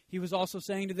 He was also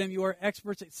saying to them, you are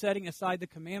experts at setting aside the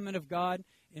commandment of God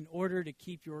in order to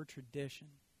keep your tradition.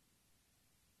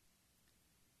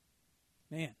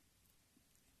 Man,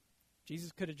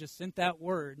 Jesus could have just sent that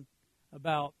word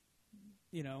about,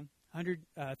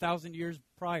 1,000 years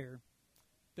prior.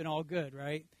 Been all good,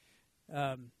 right?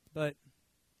 But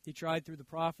he tried through the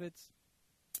prophets.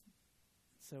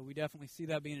 So we definitely see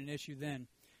that being an issue then.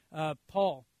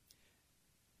 Paul,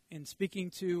 in speaking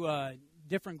to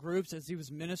different groups as he was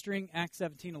ministering, Acts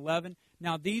 17:11.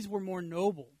 Now these were more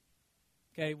noble.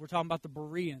 Okay, we're talking about the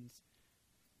Bereans.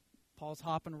 Paul's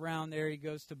hopping around there. He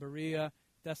goes to Berea,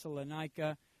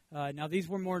 Thessalonica. Now these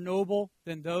were more noble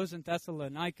than those in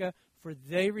Thessalonica, for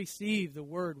they received the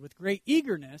word with great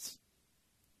eagerness,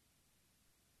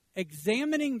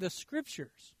 examining the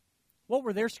Scriptures. What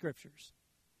were their Scriptures?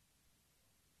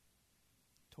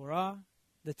 Torah,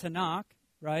 the Tanakh,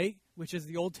 right, which is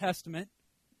the Old Testament.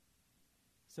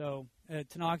 So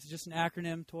Tanakh is just an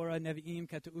acronym, Torah, Nevi'im,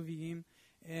 Ketuvim.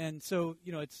 And so,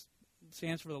 it's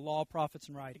stands for the law, prophets,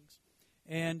 and writings.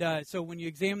 And so when you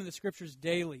examine the Scriptures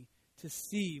daily to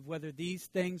see whether these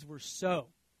things were so,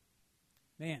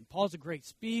 man, Paul's a great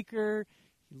speaker.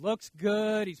 He looks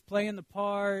good. He's playing the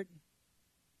part.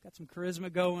 Got some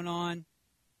charisma going on. I'm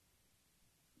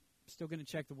still going to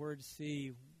check the Word to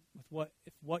see if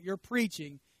what you're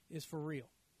preaching is for real.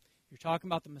 You're talking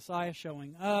about the Messiah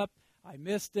showing up. I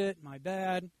missed it. My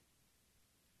bad.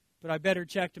 But I better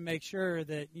check to make sure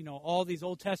that, all these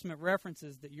Old Testament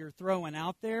references that you're throwing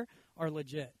out there are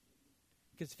legit.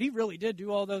 Because if he really did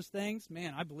do all those things,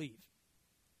 man, I believe.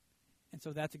 And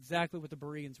so that's exactly what the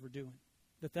Bereans were doing.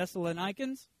 The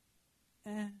Thessalonians,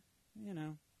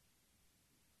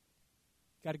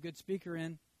 got a good speaker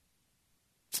in.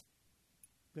 I'm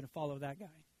going to follow that guy.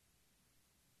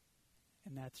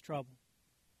 And that's trouble.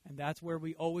 And that's where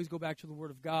we always go back to the Word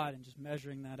of God and just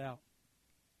measuring that out.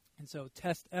 And so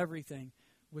test everything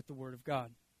with the Word of God.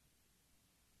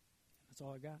 That's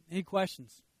all I got. Any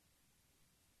questions?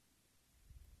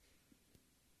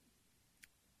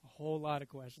 A whole lot of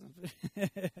questions.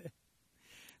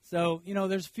 So,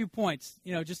 there's a few points.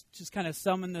 Just kind of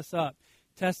summing this up.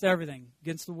 Test everything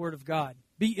against the Word of God.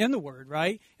 Be in the Word,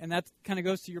 right? And that kind of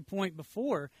goes to your point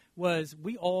before, was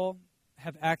we all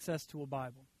have access to a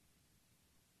Bible.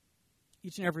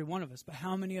 Each and every one of us. But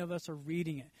how many of us are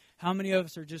reading it? How many of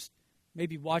us are just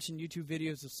maybe watching YouTube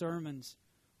videos of sermons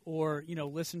or,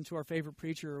 listening to our favorite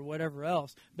preacher or whatever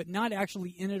else, but not actually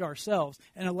in it ourselves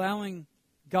and allowing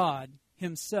God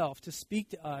himself to speak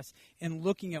to us and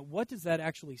looking at what does that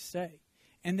actually say?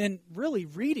 And then really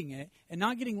reading it and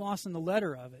not getting lost in the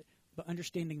letter of it, but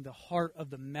understanding the heart of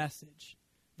the message.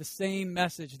 The same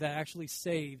message that actually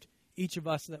saved each of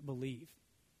us that believe,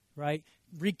 right?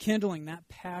 Rekindling that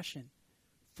passion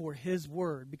for his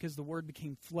word because the word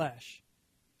became flesh.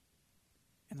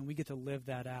 And then we get to live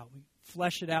that out. We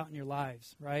flesh it out in your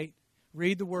lives, right?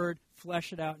 Read the word,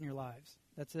 flesh it out in your lives.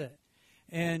 That's it.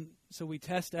 And so we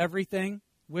test everything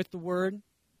with the word.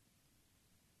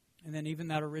 And then even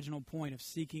that original point of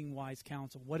seeking wise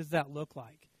counsel. What does that look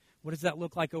like? What does that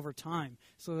look like over time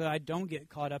so that I don't get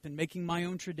caught up in making my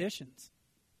own traditions?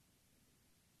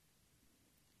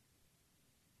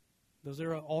 Those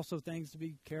are also things to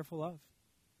be careful of.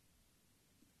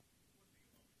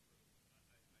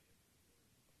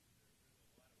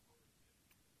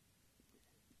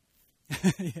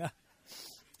 Yeah.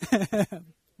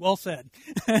 Well said.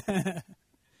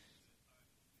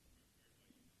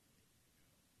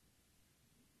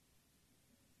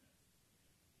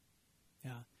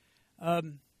 Yeah.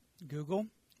 Google?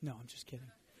 No, I'm just kidding.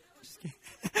 Just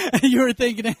kidding. You were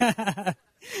thinking.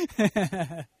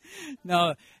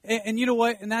 No, and you know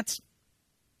what? And that's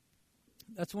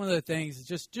one of the things.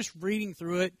 Just reading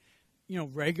through it,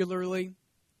 regularly,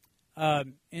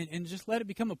 and just let it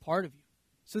become a part of you,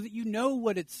 so that you know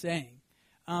what it's saying.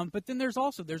 But then there's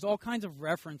all kinds of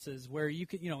references where you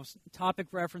can, topic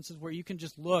references where you can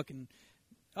just look and,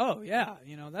 oh yeah,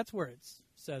 that's where it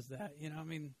says that.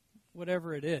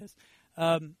 Whatever it is.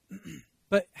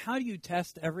 But how do you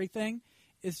test everything?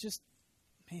 Is just,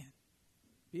 man,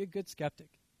 be a good skeptic.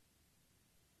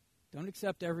 Don't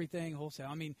accept everything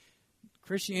wholesale.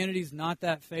 Christianity is not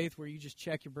that faith where you just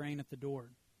check your brain at the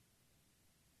door.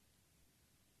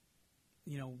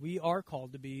 We are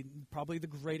called to be probably the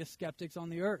greatest skeptics on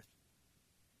the earth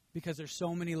because there's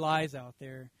so many lies out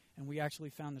there, and we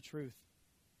actually found the truth.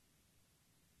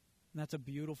 And that's a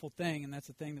beautiful thing, and that's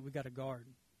a thing that we got to guard.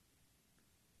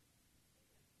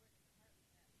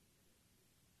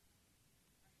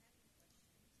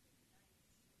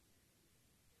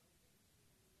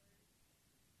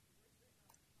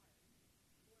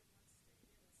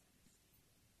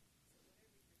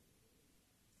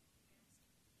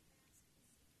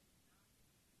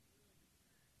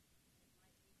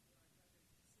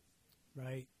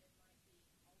 Right.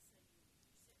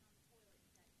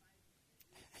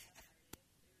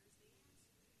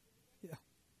 Yeah,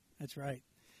 that's right.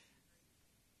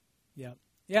 Yeah.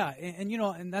 Yeah,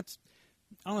 and that's,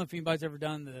 I don't know if anybody's ever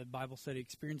done the Bible study,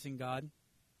 Experiencing God.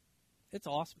 It's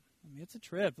awesome. It's a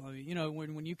trip.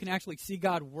 When you can actually see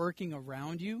God working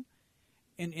around you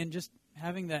and just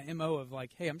having that MO of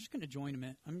like, hey, I'm just going to join him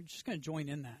in. I'm just going to join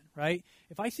in that, right?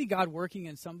 If I see God working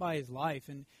in somebody's life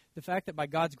and the fact that by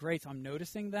God's grace I'm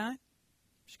noticing that, I'm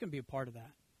just going to be a part of that.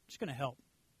 I'm just going to help.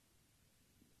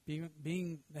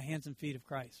 Being the hands and feet of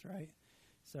Christ, right?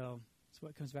 So that's what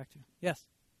it comes back to. Yes?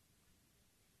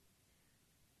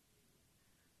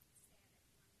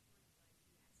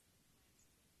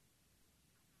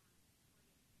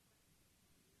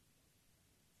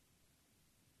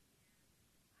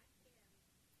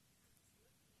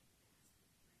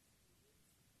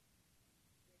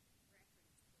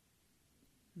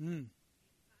 Mm.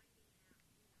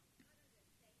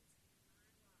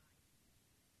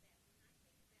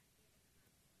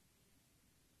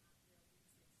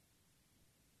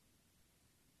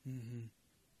 Mm-hmm.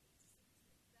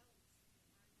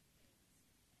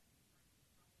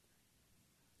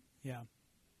 Yeah.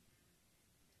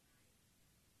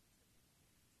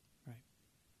 Right.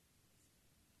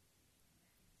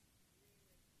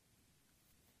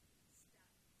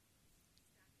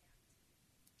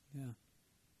 Yeah.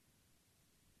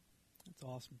 That's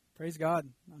awesome. Praise God.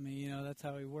 I mean, that's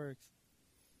how He works.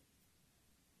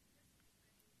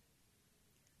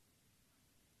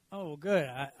 Oh, well, good.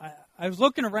 I was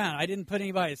looking around. I didn't put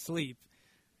anybody to sleep.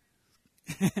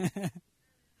 That's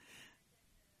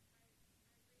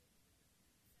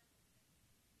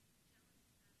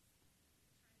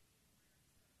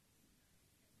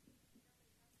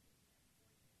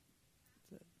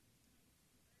it.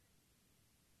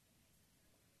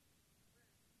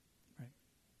 Right.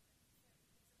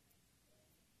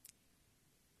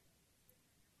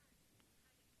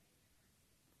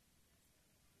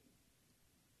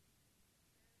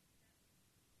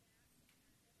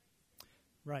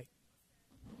 Right.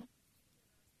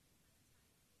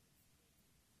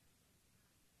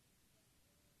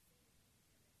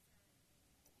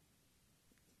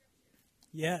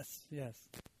 Yes. Yes.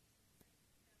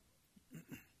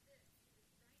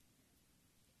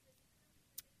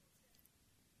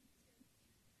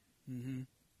 Mm-hmm.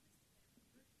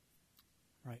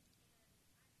 Right.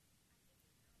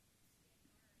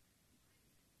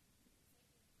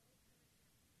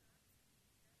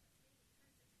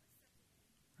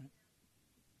 Right.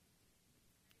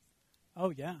 Oh,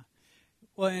 yeah.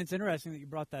 Well, and it's interesting that you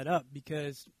brought that up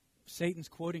because Satan's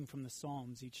quoting from the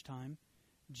Psalms each time.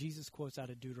 Jesus quotes out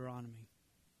of Deuteronomy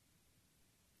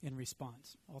in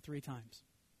response, all three times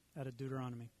out of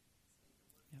Deuteronomy.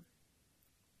 Yep.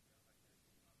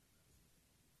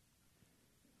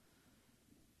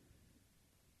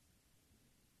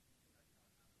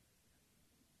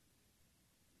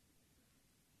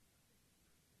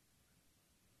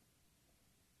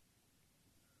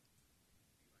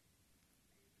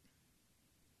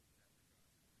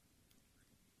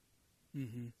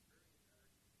 Mm-hmm.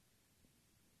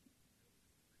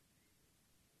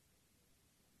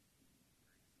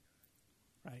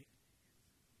 Right.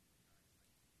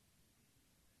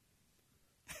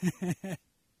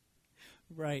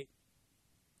 Right.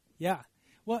 Yeah.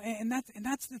 Well, and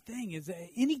that's the thing is that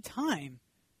any time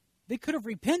they could have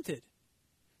repented.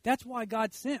 That's why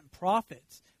God sent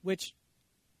prophets. Which,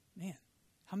 man,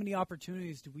 how many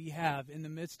opportunities do we have in the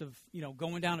midst of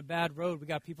going down a bad road? We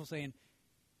got people saying,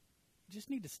 "You just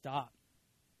need to stop.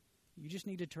 You just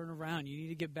need to turn around. You need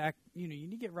to get back. You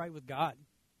need to get right with God."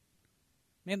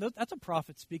 Man, that's a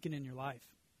prophet speaking in your life.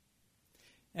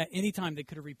 At any time they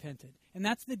could have repented, and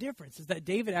that's the difference: is that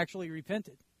David actually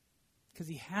repented. Because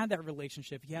he had that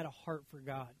relationship. He had a heart for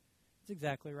God. That's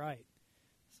exactly right.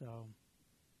 So,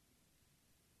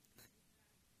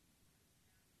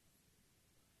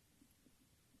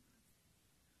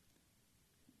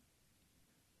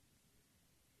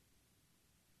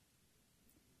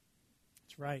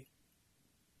 that's right.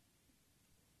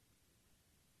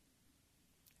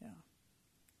 Yeah.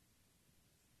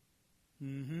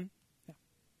 Mm-hmm. Yeah.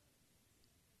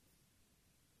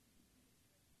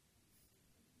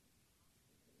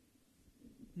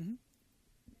 Mm-hmm.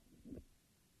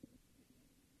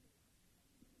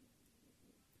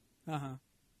 Uh-huh.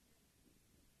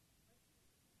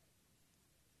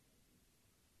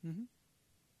 Mm-hmm.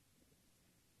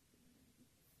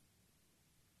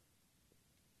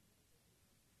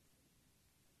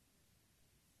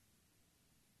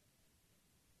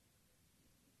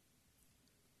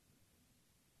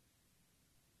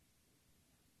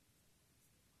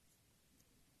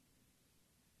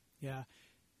 Yeah.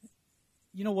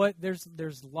 You know what? There's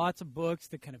lots of books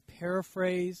that kind of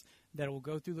paraphrase that will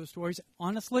go through those stories.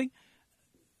 Honestly,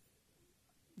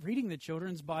 reading the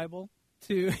children's Bible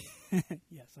to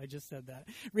yes, I just said that.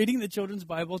 Reading the children's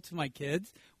Bible to my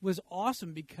kids was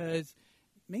awesome because,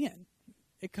 man,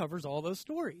 it covers all those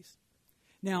stories.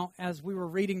 Now, as we were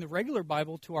reading the regular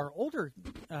Bible to our older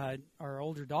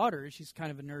daughter, she's kind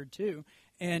of a nerd too,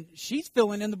 and she's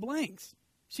filling in the blanks.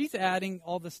 She's adding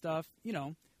all the stuff,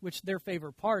 which their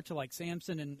favorite part to like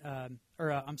Samson and,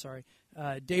 I'm sorry,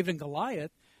 David and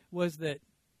Goliath was that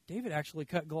David actually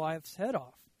cut Goliath's head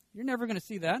off. You're never going to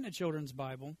see that in a children's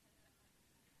Bible.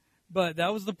 But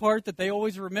that was the part that they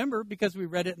always remember because we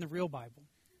read it in the real Bible.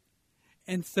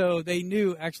 And so they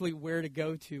knew actually where to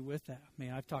go to with that.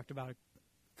 Man, I've talked about a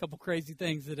couple crazy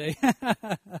things today.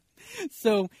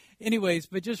 So anyways,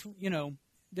 but just,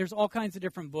 there's all kinds of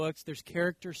different books. There's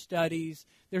character studies.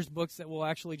 There's books that will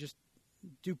actually just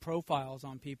do profiles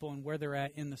on people and where they're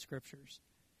at in the Scriptures.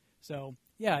 So,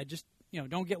 yeah, just,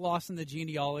 don't get lost in the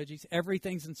genealogies.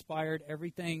 Everything's inspired.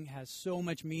 Everything has so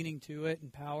much meaning to it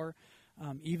and power,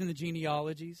 even the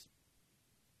genealogies.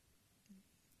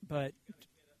 But,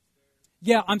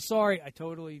 yeah, I'm sorry. I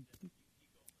totally...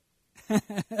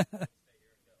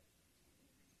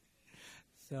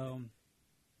 So,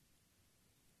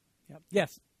 yep.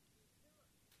 Yes.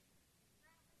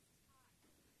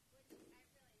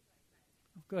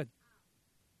 Oh, good.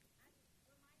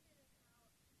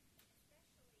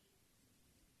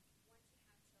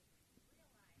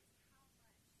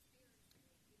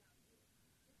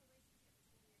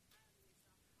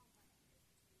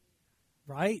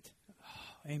 Right?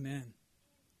 Oh, amen.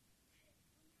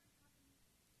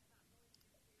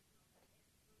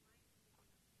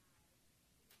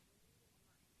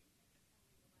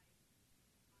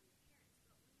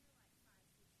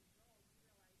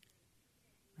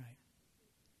 Right.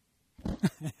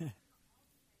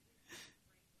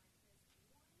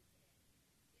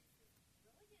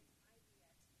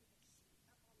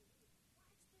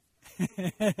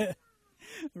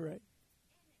 Right.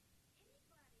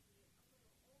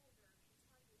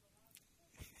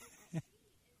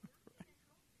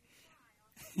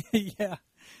 Yeah.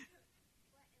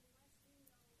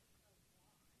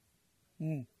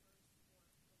 Mm.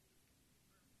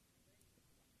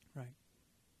 Right.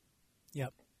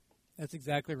 Yep. That's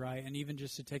exactly right. And even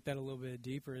just to take that a little bit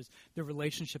deeper is the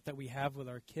relationship that we have with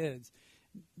our kids.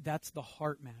 That's the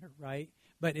heart matter, right?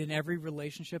 But in every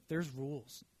relationship, there's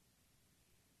rules.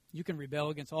 You can rebel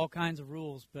against all kinds of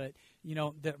rules, but,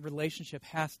 the relationship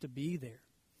has to be there.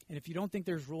 And if you don't think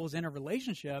there's rules in a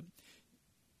relationship,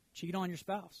 cheat on your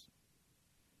spouse.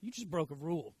 You just broke a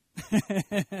rule.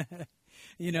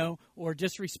 Or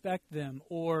disrespect them,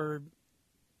 or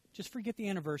just forget the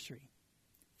anniversary.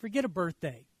 Forget a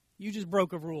birthday. You just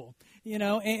broke a rule.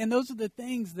 And those are the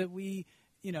things that we,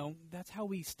 that's how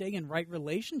we stay in right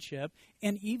relationship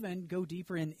and even go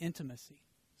deeper in intimacy.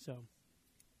 So,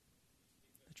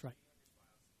 that's right.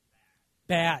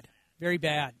 Bad. Very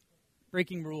bad.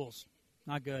 Breaking rules.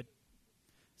 Not good.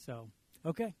 So,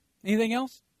 okay. Anything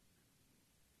else?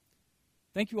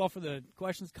 Thank you all for the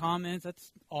questions, comments.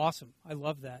 That's awesome. I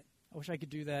love that. I wish I could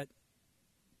do that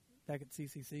back at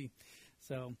CCC.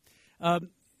 So,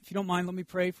 if you don't mind, let me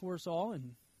pray for us all,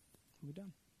 and we'll be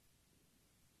done.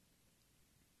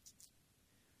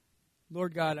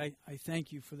 Lord God, I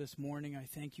thank you for this morning. I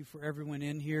thank you for everyone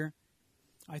in here.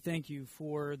 I thank you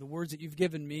for the words that you've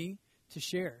given me to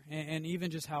share, and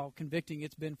even just how convicting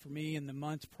it's been for me in the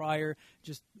months prior,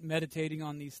 just meditating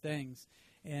on these things,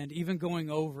 and even going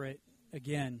over it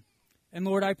again. And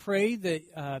Lord, I pray that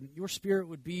your Spirit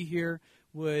would be here,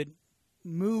 would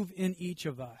move in each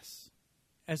of us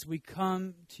as we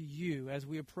come to you, as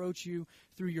we approach you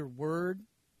through your word,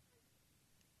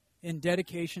 in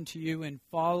dedication to you and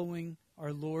following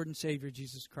our Lord and Savior,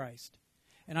 Jesus Christ.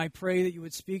 And I pray that you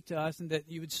would speak to us and that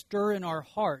you would stir in our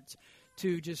hearts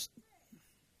to just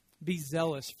be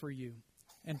zealous for you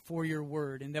and for your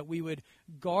word, and that we would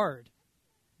guard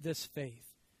this faith,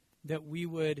 that we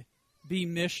would be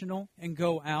missional and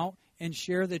go out and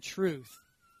share the truth.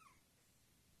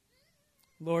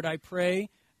 Lord, I pray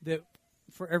that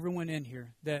for everyone in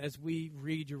here, that as we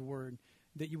read your word,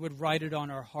 that you would write it on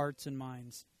our hearts and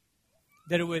minds,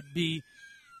 that it would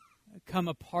become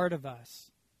a part of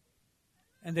us,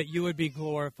 and that you would be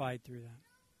glorified through that.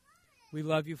 We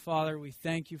love you, Father. We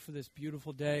thank you for this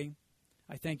beautiful day.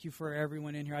 I thank you for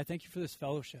everyone in here. I thank you for this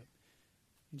fellowship.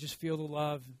 And just feel the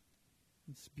love.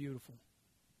 It's beautiful.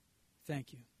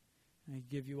 Thank you. And I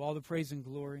give you all the praise and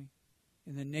glory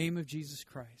in the name of Jesus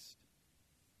Christ.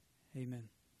 Amen.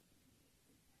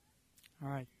 All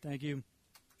right. Thank you.